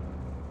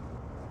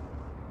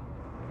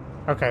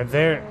 Okay,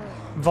 they're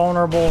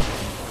vulnerable.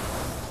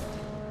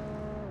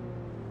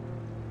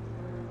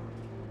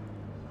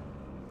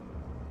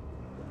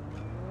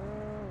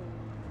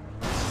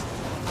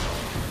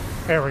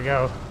 There we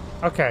go.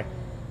 Okay.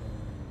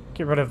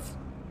 Get rid of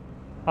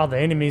all the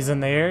enemies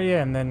in the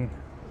area, and then...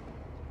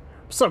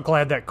 I'm so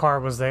glad that car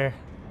was there.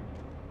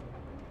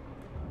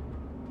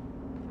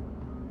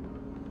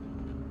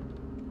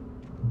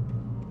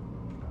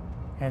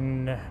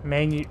 And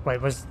wait,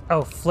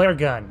 oh, flare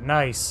gun,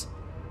 nice.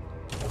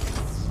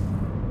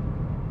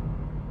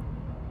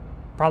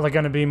 Probably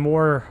gonna be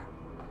more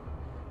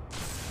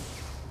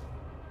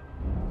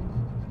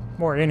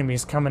More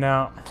enemies coming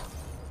out.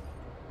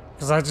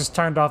 Because I just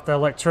turned off the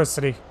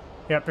electricity.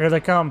 Yep, here they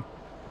come.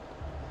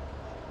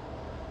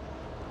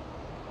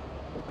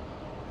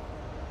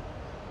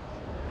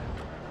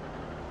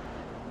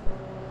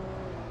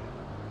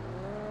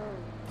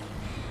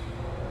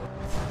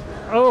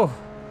 Oh!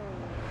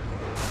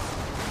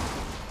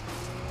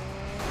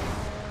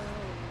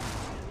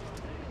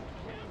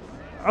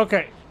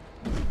 Okay.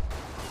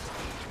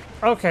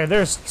 Okay,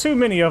 there's too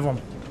many of them.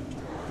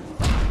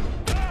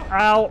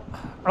 Ow.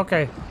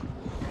 Okay.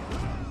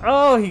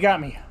 Oh, he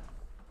got me.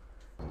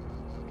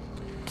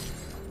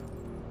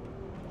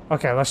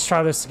 Okay, let's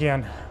try this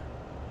again.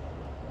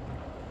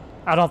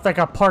 I don't think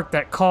I parked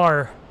that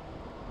car.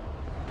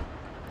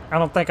 I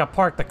don't think I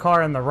parked the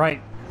car in the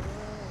right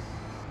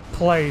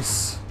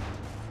place.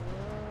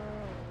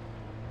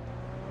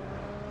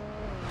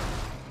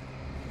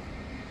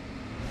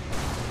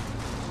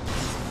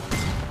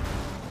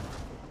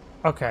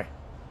 Okay.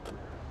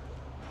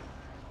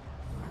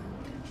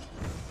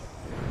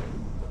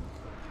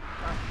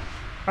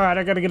 Alright,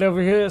 I gotta get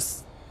over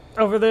this.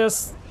 Over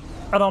this.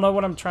 I don't know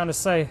what I'm trying to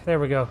say. There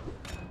we go.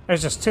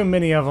 There's just too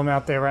many of them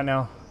out there right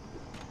now.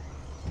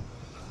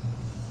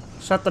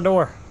 Shut the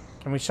door.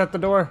 Can we shut the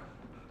door?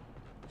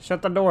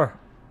 Shut the door.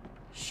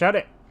 Shut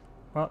it.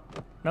 Well,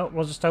 no,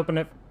 we'll just open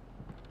it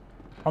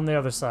on the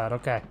other side.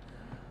 Okay.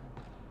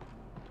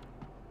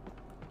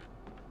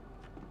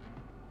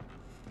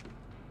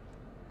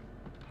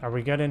 Are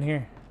we good in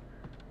here?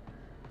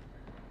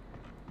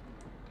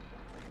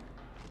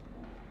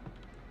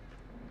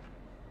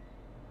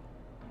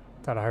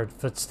 Thought I heard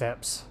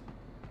footsteps.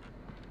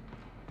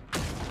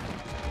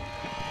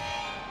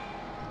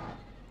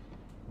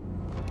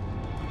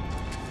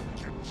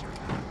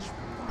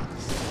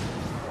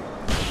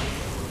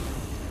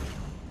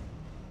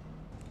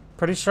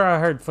 Pretty sure I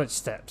heard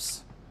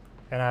footsteps.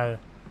 And I'm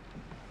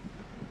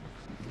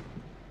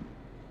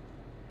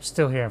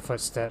still hearing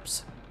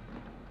footsteps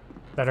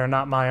that are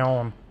not my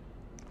own.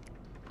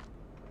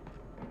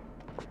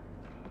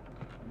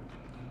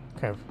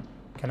 Okay.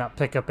 Cannot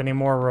pick up any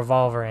more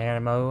revolver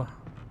ammo.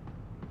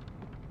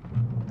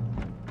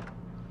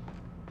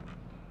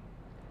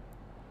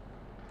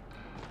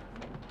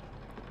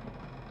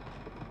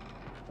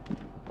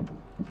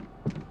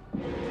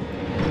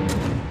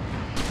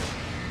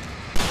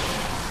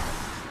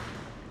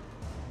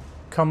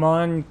 Come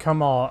on,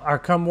 come all. Or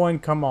come one,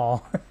 come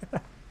all.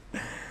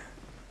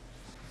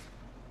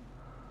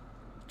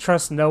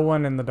 Trust no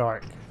one in the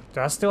dark. Do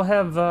I still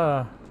have,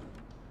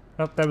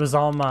 Nope, that was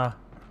all my...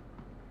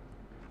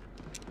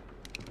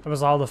 That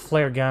was all the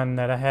flare gun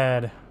that I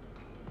had.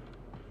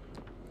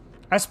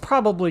 That's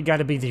probably got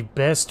to be the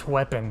best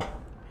weapon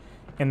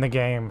in the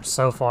game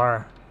so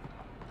far.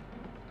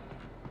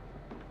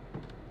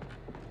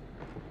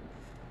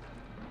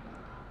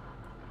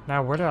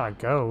 Now, where do I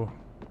go?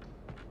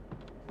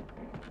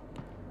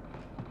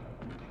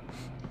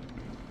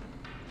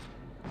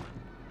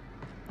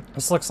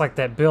 This looks like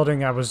that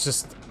building I was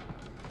just...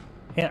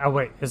 Yeah, oh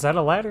wait, is that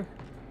a ladder?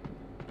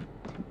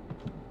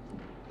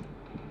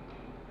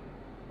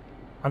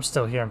 I'm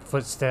still hearing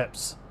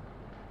footsteps.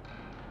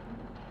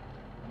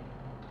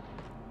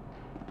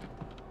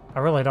 I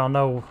really don't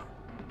know.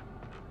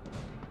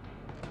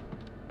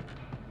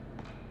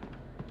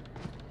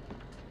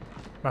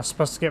 Am I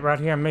supposed to get right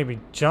here and maybe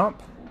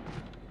jump?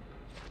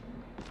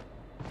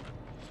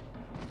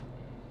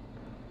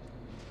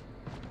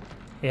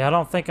 Yeah, I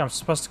don't think I'm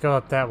supposed to go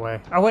up that way.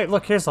 Oh wait,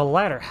 look, here's a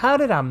ladder. How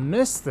did I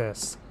miss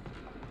this?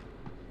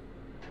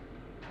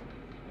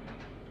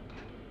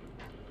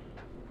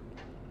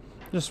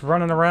 Just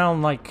running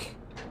around like...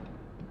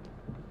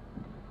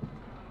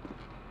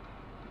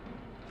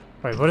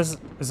 Wait, what is it?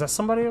 Is that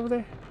somebody over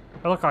there?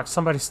 It looked like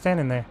somebody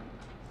standing there.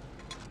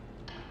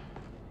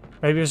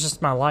 Maybe it's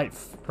just my light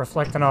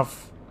reflecting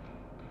off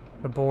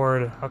the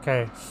board.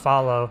 Okay,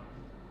 follow.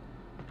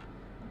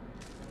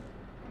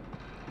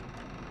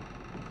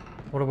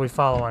 What are we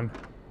following?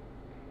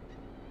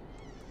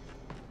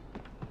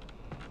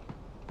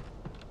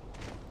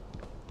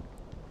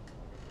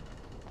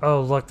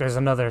 Oh, look, there's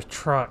another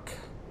truck.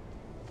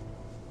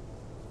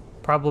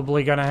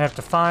 Probably gonna have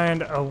to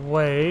find a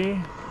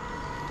way.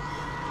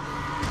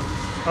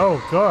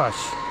 Oh, gosh.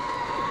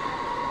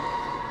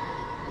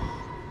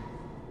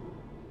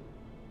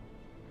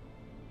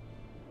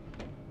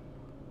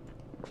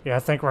 Yeah, I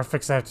think we're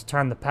fixing to have to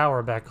turn the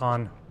power back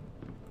on.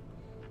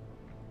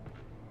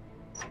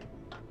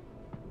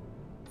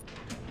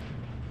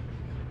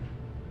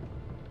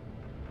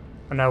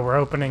 Oh no, we're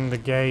opening the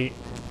gate.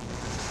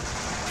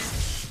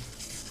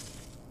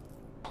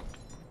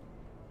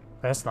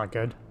 That's not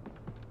good.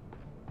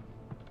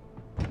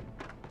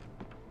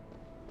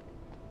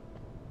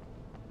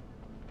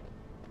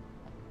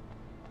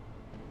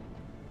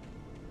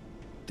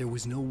 There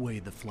was no way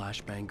the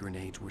flashbang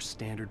grenades were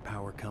standard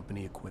power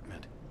company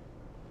equipment.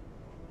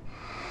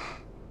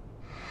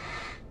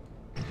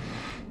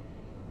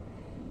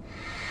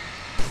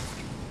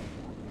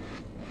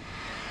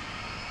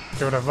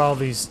 Get rid of all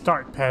these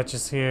dark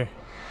patches here.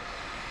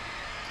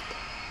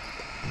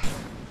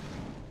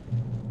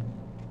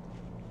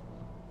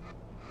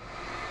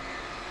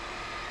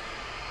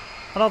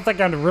 I don't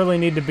think I'd really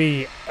need to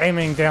be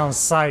aiming down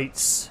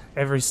sights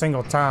every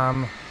single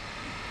time,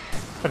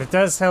 but it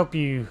does help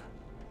you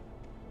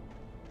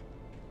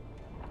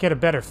get a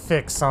better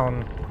fix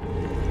on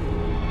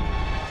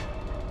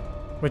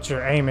what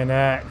you're aiming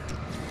at.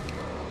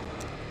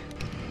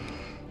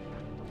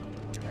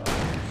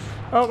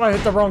 Oh, I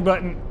hit the wrong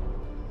button.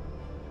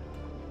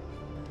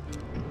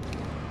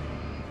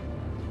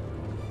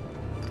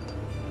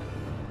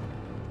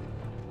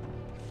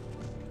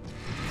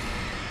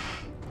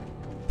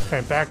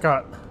 Okay, back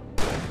up.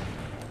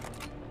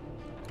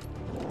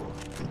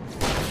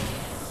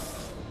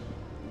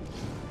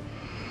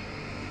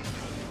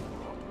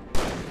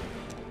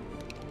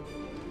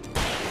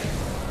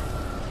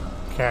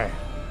 Okay.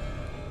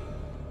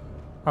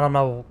 I don't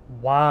know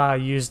why I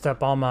used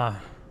up all my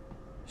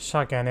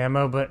shotgun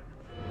ammo, but...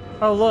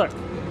 Oh, look!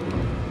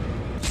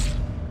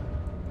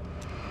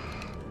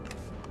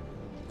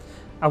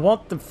 I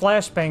want the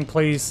flashbang,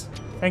 please.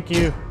 Thank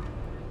you.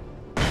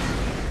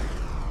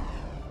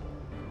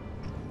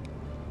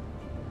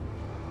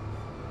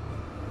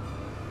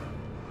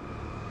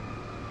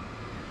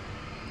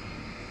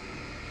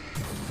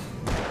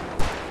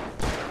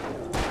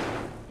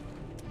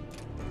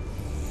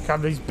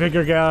 God, these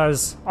bigger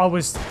guys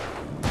always...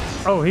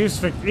 Oh, he was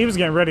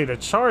getting ready to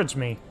charge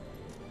me.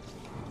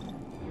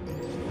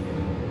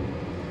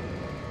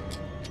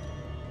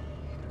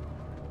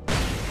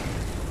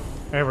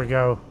 There we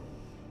go.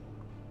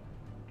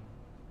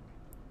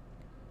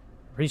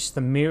 Reach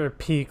the Mirror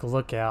Peak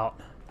lookout.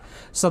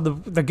 So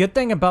the good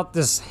thing about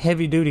this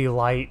heavy-duty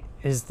light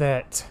is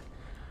that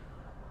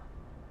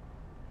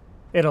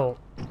it'll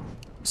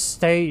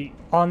stay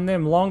on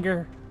them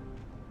longer,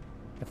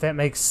 if that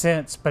makes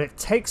sense, but it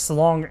takes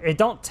longer.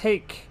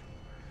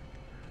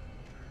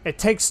 It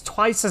takes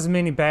twice as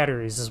many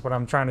batteries, is what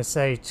I'm trying to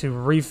say, to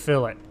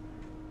refill it.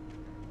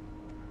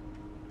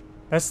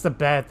 That's the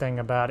bad thing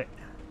about it.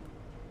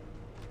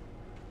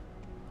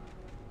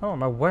 I don't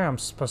know where I'm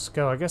supposed to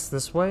go. I guess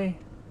this way?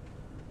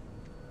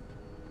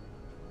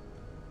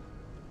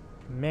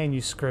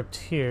 Manuscript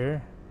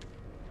here.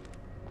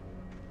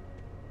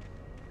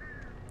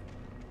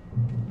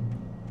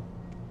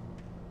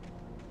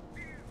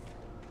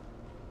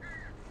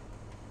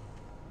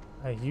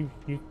 Hey, you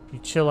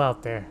chill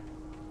out there.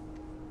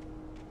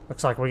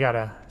 Looks like we got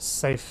a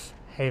safe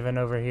haven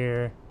over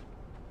here.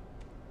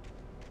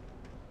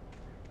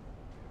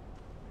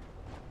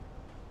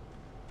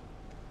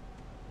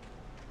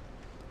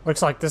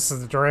 Looks like this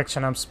is the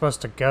direction I'm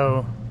supposed to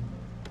go.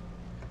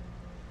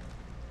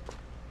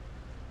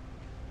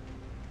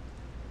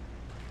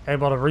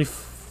 Able to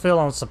refill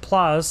on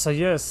supplies, so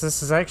yes,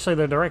 this is actually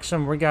the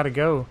direction we gotta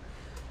go.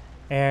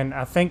 And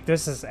I think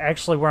this is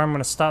actually where I'm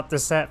gonna stop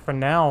this at for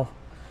now.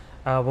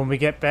 When we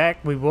get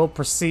back, we will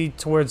proceed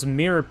towards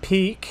Mirror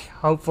Peak.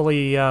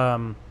 Hopefully,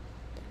 the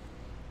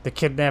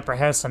kidnapper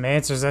has some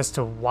answers as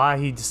to why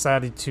he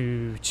decided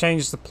to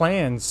change the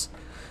plans.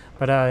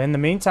 But in the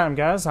meantime,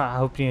 guys, I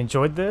hope you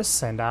enjoyed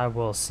this, and I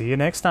will see you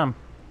next time.